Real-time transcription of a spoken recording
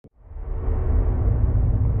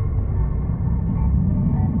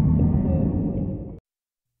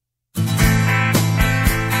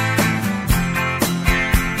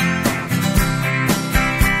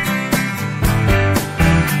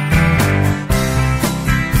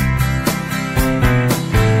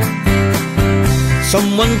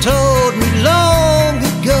Someone told me long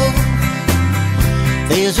ago,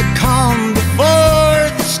 there's a calm before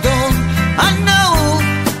the storm. I know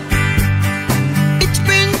it's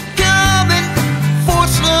been coming for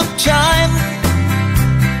some time.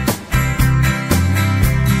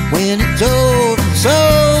 When it's over,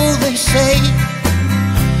 so they say,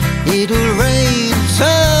 it'll rain a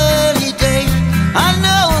sunny day. I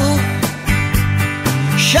know,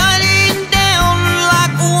 shining down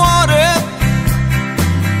like water.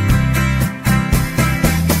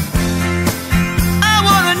 I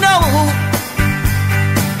wanna know,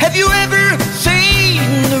 have you ever seen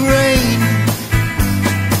the rain?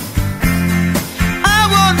 I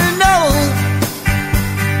wanna know,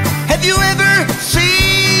 have you ever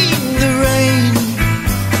seen the rain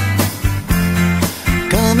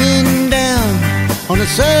coming down on a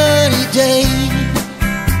sunny day?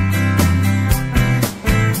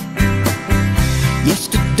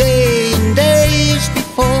 Yesterday and days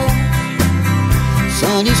before,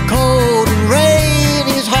 sun is cold and rain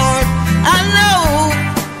is hard. I know,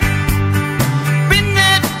 been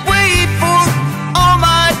that way for all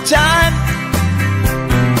my time.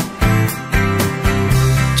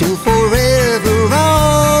 Till forever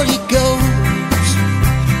on it goes,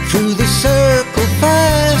 through the circle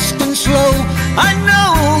fast and slow. I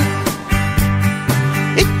know,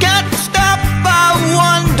 it got to stop, I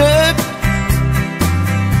wonder.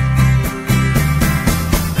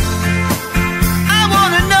 I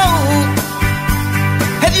wanna know,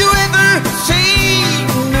 have you ever seen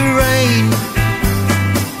the rain?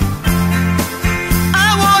 I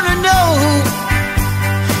wanna know,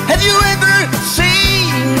 have you ever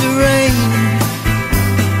seen the rain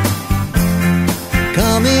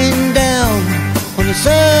coming down on a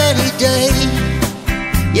sunny day?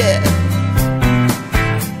 Yeah.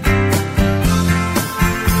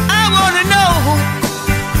 I wanna know,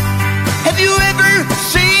 have you ever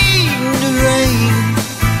seen the rain?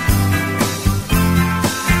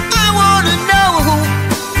 I wanna know,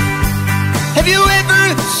 have you ever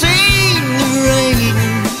seen the rain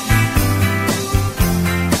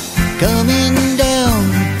coming down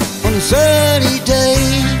on a sunny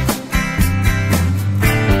day?